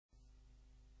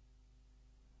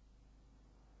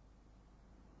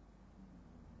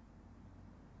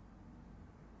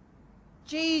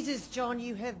Jesus, John,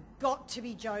 you have got to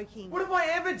be joking. What have I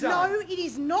ever done? No, it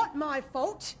is not my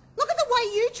fault. Look at the way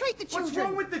you treat the children. What's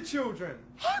wrong with the children?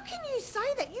 How can you say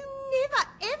that? You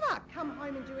never, ever come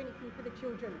home and do anything for the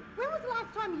children. When was the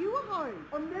last time you were home?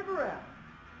 I'm never out.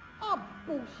 Oh,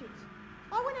 bullshit.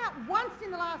 I went out once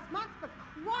in the last month, for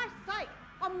Christ's sake.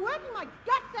 I'm working my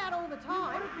guts out all the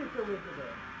time. What if you're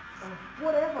Elizabeth?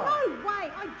 Whatever. No way,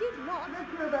 I did not. You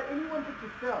don't care about anyone but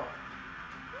yourself.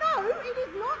 No, it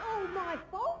is not all my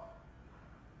fault.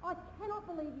 I cannot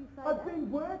believe you say that. I've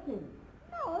been working.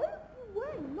 No, you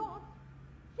were not.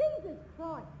 Jesus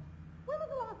Christ. When was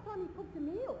the last time you cooked a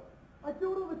meal? I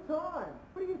do it all the time.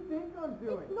 What do you think I'm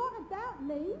doing? It's not about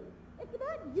me. It's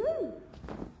about you.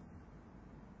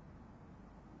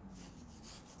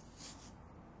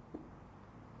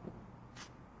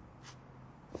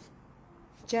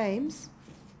 James,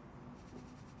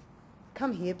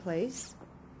 come here, please.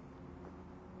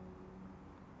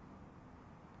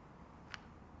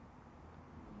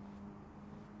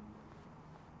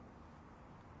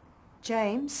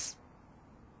 James,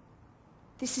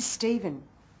 this is Stephen.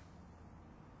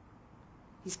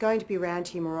 He's going to be around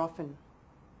here more often.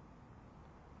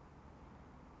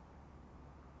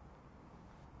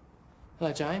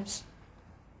 Hello, James.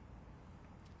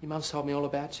 Your mum's told me all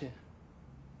about you.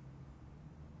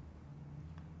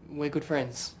 We're good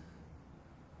friends.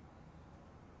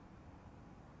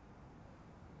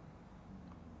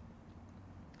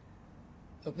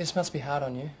 Look, this must be hard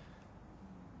on you.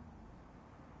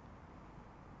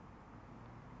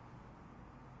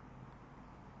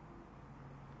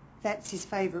 That's his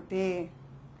favourite bear.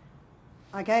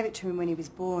 I gave it to him when he was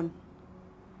born.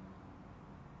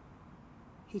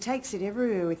 He takes it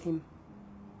everywhere with him.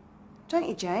 Don't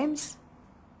you, James?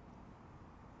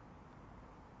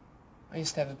 I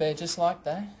used to have a bear just like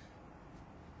that,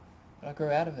 but I grew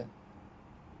out of it.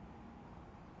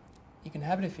 You can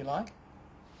have it if you like.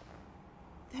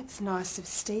 That's nice of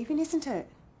Stephen, isn't it?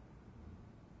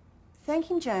 Thank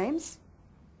him, James.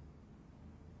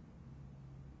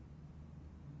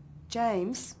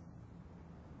 James?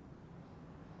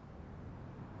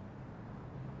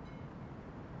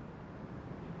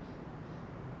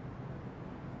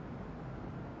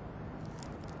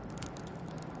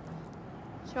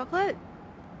 Chocolate?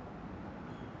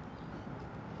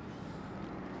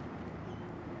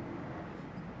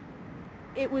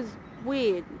 It was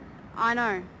weird, I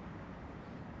know.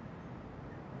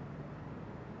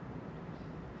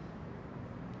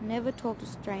 Never talk to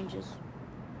strangers.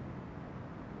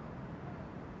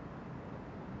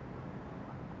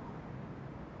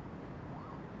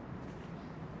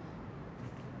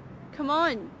 Come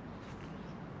on.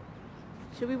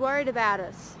 She'll be worried about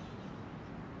us.